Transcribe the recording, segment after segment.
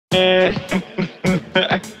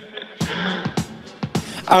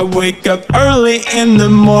I wake up early in the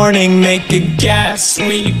morning, make a gas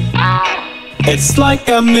sweep. It's like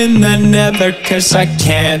I'm in the nether cause I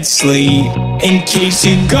can't sleep. In case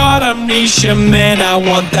you got amnesia, man, I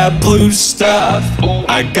want that blue stuff.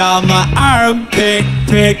 I got my iron pick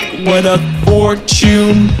with a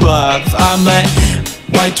fortune buff. I'm a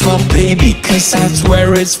white 12 baby cause that's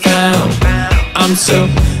where it's found. I'm so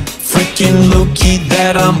freaking low-key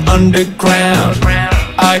that I'm underground.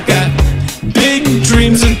 I got big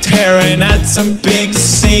dreams of tearing at some big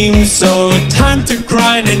seams, so time to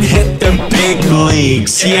grind and hit the big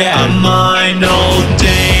leagues. Yeah, I mine all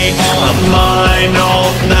day, I mine all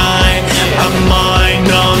night, I mine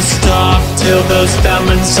non-stop till those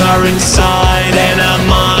diamonds are inside. And I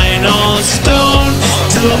mine all stone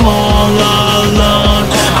till I'm all alone.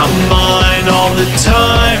 I mine all the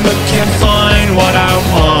time but can't find what I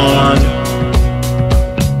want.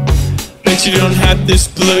 Bet you don't have this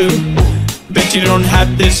blue, bet you don't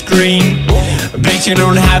have this green, bet you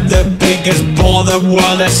don't have the biggest ball the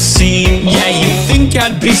world has seen. Yeah, you think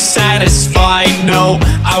I'd be satisfied? No,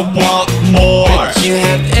 I want more. Bet you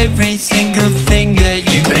have every single thing that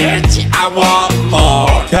you bet I want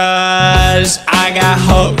more. Cause I got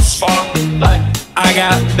hoes, I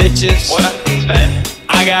got bitches,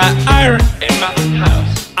 I got iron in my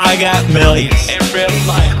house, I got millions in real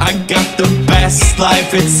life. I got the best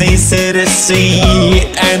life, it's easy to see,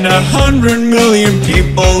 and 100 million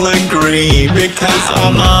people agree. Because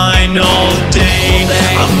I mine all day,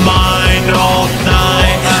 I mine all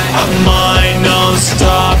night, I mine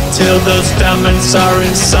non-stop till those diamonds are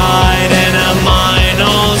inside. And I mine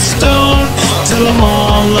all stone till I'm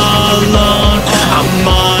all alone. I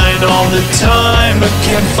mine all the time but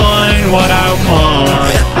can't find what I want.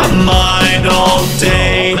 I mine all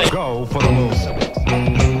day. Go for the moon.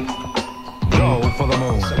 Go for the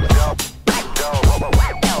moon.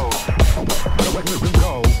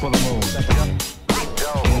 Go for the moon.